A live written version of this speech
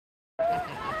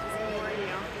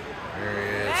There he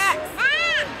is.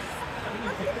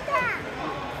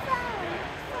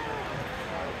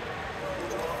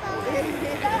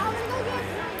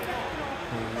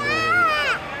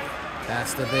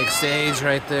 That's the big stage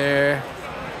right there.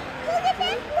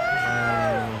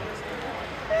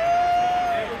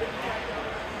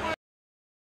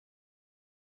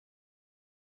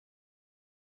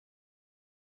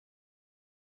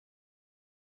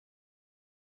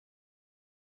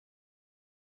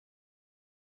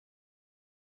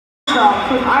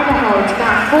 From Idaho to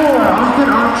mat 4, Austin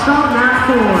Armstrong, mat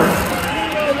 4.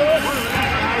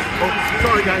 Oh,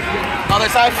 sorry guys. Other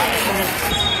side?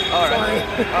 Alright.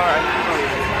 Alright.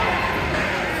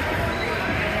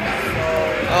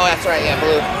 Oh, that's right, yeah,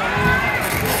 blue.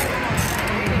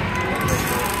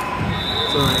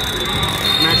 It's alright.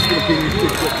 Max is gonna give you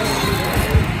 50.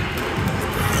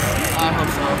 I hope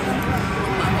so.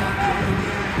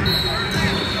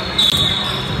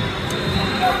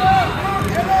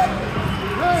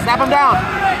 Snap him down.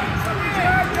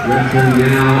 Wrestling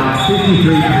now 53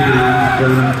 pounds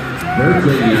from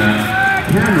Virginia,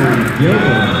 Cameron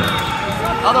Gilbert.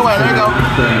 Other way, there you go.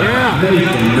 Yeah.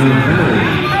 Mason Novelli.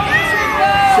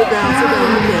 Sit down, sit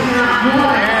down.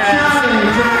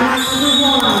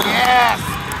 Yes,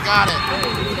 got it.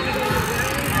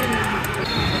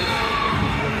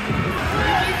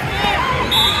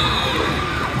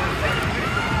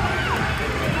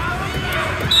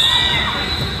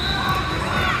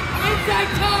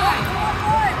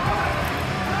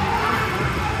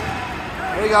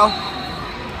 There you go.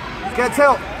 Let's get a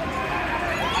tilt.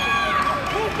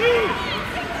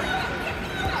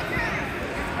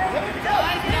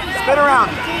 Spin around.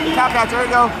 Tap catch. There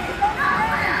you go.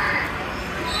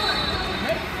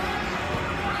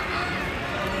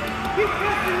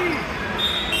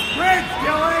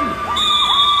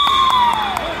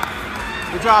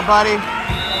 Good job, buddy.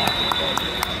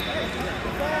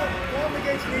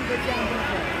 Good job.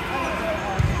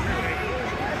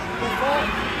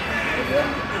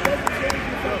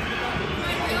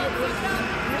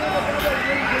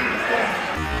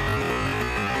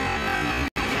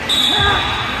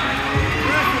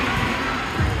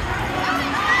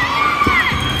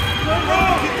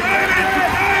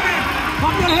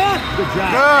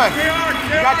 Good.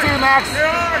 You got two, Max.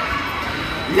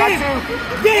 You got two.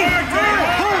 Deep.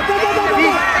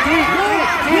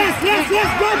 Yes.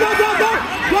 Go.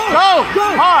 Go.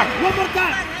 Hard. One more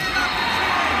time.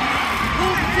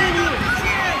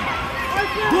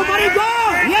 Go, buddy, go.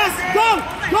 Yes, go.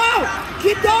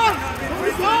 Keep going.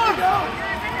 Keep going.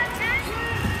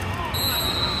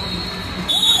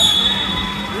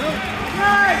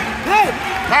 Hey.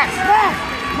 Max.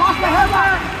 Watch the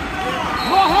headlock.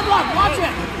 More headlock. Watch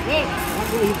it. Hey.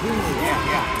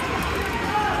 Yeah.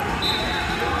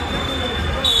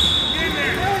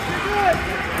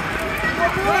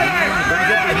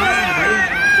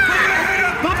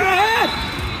 Bump your head.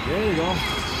 There you go.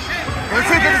 Get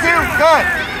the two. Good.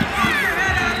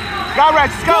 Go,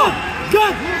 Rex. Let's go.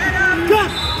 Good. Go.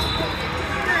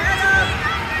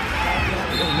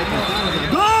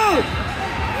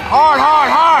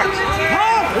 Hard.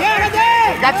 Yeah, right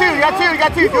there. You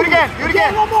got two. Do it again.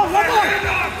 One more.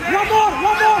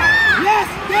 Yes.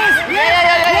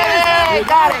 Yeah.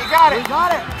 Got it.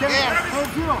 Yeah.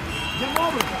 8-0. Game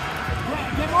over.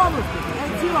 Game over.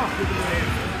 8-0.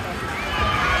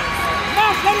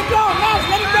 Max, let him go. Max,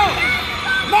 let him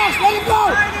go.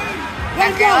 Let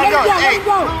him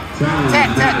go.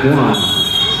 Tap. One.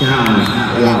 Challenge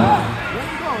at one.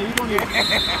 You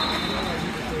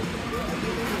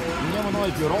never know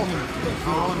if you roll him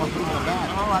up through the back.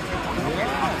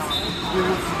 It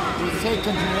would say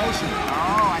continuation.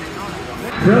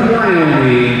 From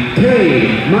Wyoming,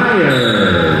 Cade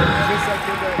Myers.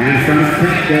 And from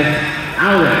Texas,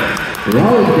 Alex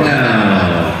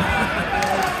Rodell.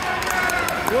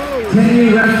 10 new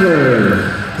wrestlers,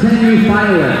 10 new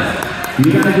finalists. You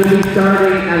guys will be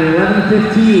starting at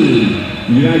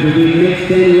 11:15. You guys will be mixed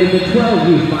in with the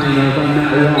 12U finals on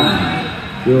that one.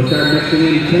 We will start mixing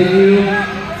in 10U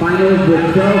finals with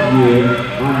 12U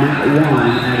on that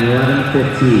one at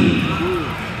 11:15.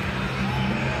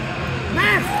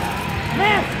 Max!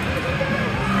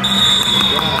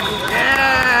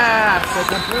 Yeah!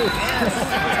 Second place.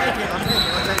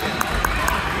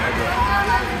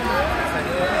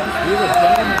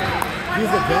 He's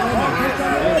a gentleman. He's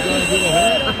going to do the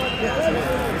head.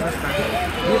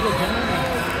 He's a gentleman.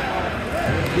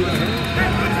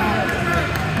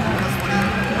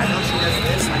 I know she does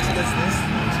this, like she does this.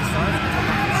 She starts,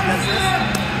 she does this.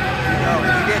 No,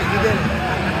 you did it.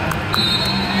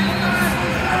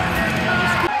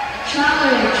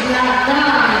 Challenge, round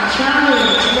 9.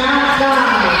 Challenge, round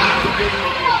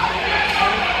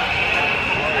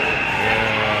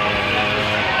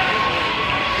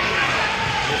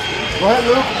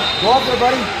Go up there,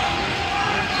 buddy.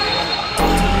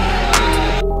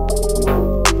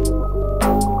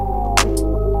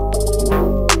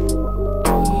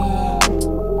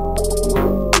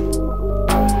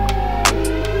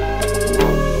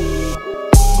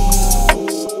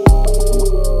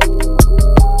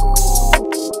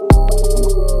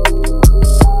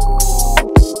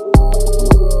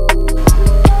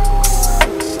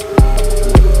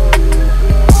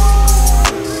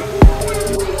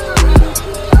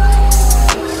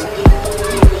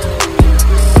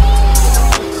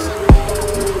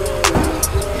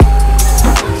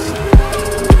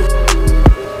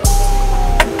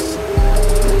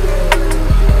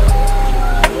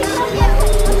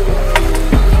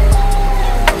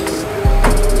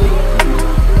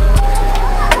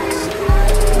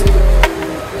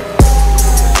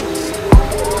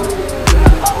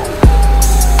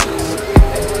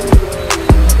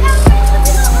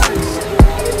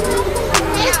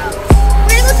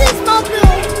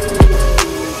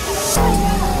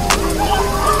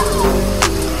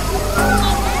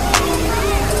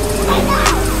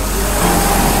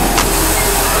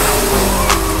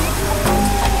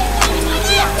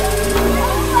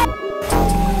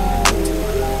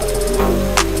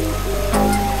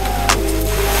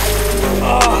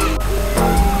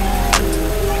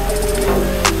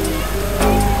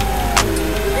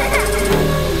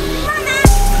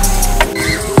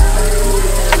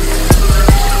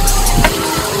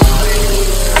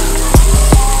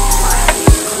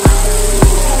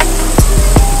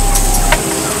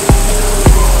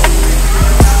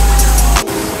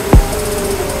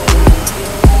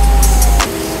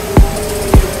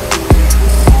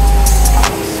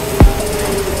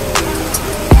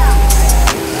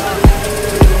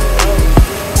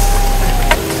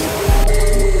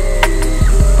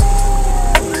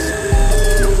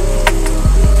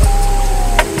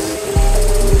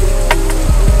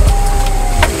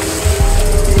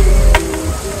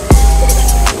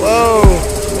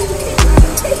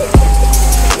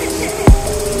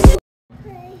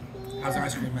 How's the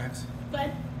ice cream, Max?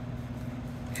 Good.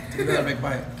 Take another big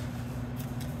bite.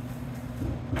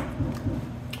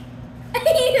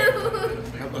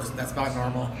 That's not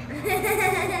normal. You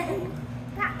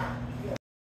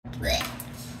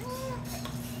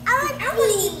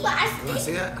want to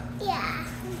see that? Yeah.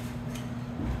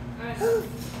 I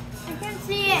can't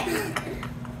see it.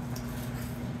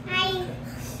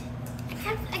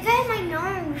 I got my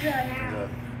nose now.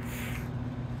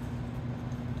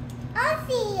 I'll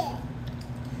see it.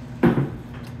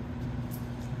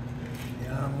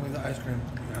 Yeah, I'm with the ice cream.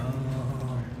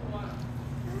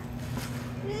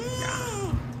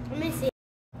 Let me see.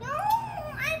 No,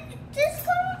 I just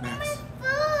got on my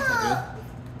foot.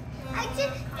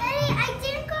 Daddy, I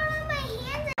didn't go on my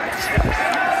hands.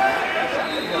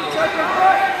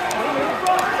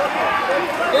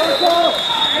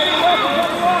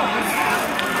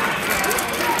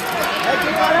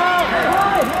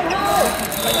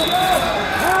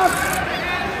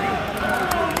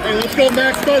 Hey, let's go,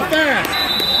 Max. Go fast.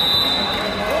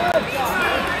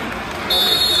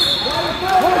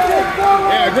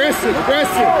 Yeah, aggressive,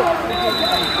 aggressive.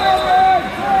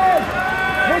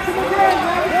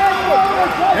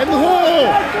 In the hole.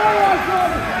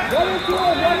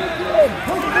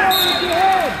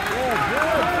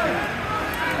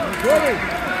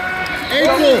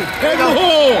 Ankle, in the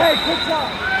hole.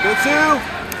 Go two.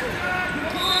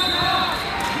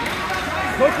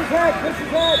 Push his head, push his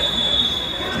head.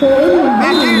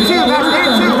 Max, get your two. Max, get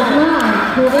your two.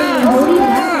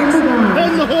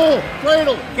 In the hole,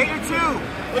 cradle. Get your two.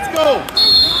 Let's go.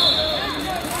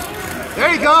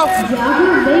 There you go. Good.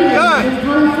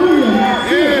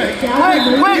 Yeah.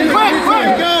 Quick.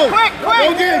 Go. Quick. Go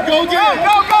get it, go get it.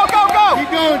 Go. Keep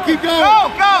going, keep going.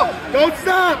 Go. Don't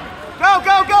stop.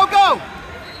 Go.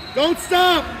 Don't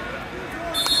stop.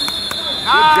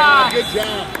 Nice. Good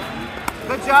job.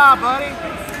 Good job, buddy.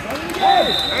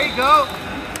 There you go.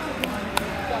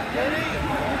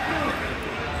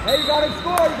 Hey, you gotta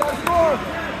score,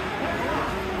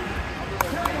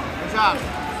 Good job.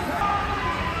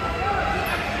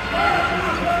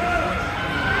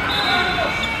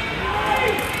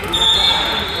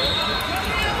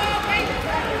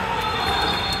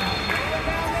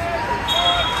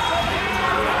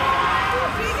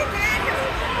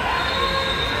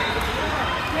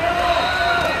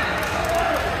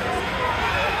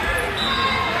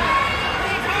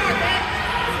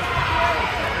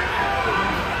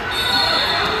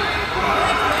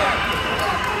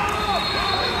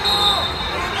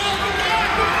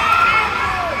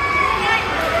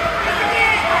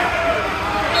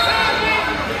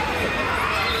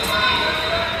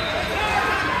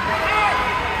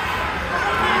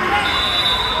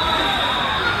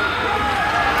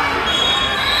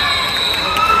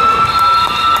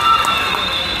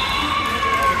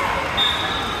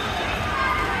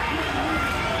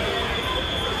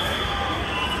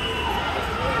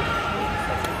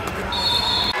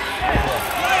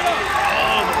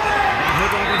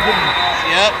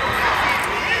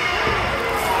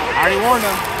 already warned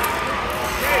him.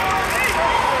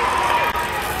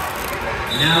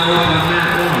 Now up on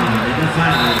mat 1 in the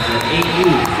finals at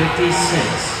 8U56.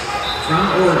 From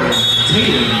Oregon,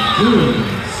 Tatum Coombs.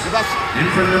 And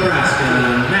from Nebraska,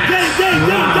 Max. Get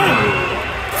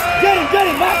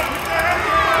him, Max.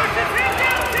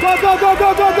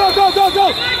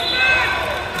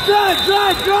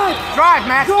 Go. Drive,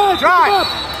 Max. Drive.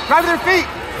 Drive their feet.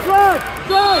 Drive.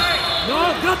 No,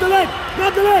 grab the leg.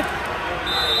 Grab the leg,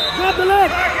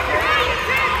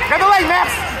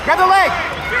 Max. Grab the leg.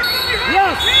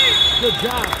 Yes. Good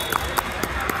job.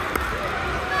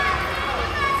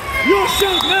 Your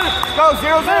shot, Max. Go,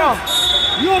 0-0.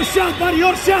 Your shot, buddy.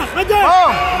 Your shot. Right there.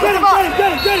 Boom. Get him. Go.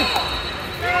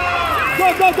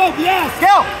 Yes.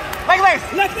 Go. Leg lace.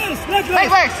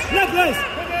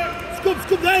 Scoop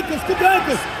the ankle.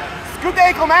 Scoop the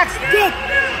ankle, Max. Good.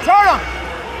 Turn him.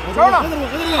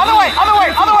 Other way.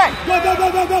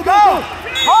 Go.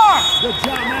 Hard. Good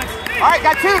job, Max. All right,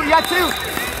 got 2. You got 2.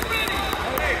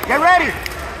 Get ready.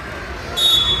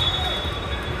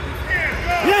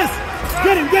 Yes.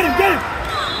 Get him. Drive.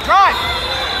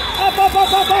 Up.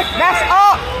 Max,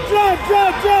 up. Drive.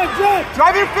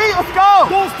 Drive your feet. Let's go.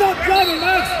 Don't stop driving,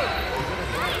 Max.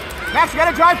 Max, you got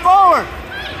to drive forward.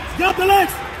 Grab the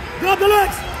legs. Nice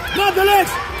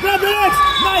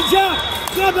job.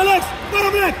 Grab the legs.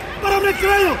 Bottom leg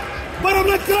cradle. Bottom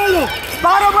leg cradle,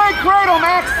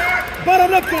 Max.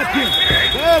 Bottom leg cut here.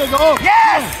 There we go.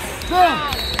 Yes. Good.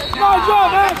 Nice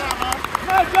job, Max.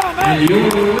 And your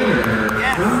winner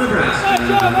from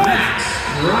Nebraska, Max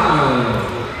Corrado.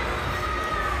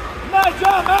 Nice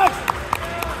job, Max.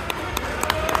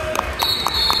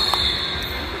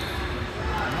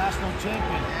 National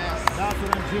champion. Dr.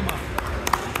 Njuma.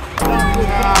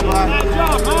 Nice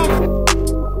job, Max.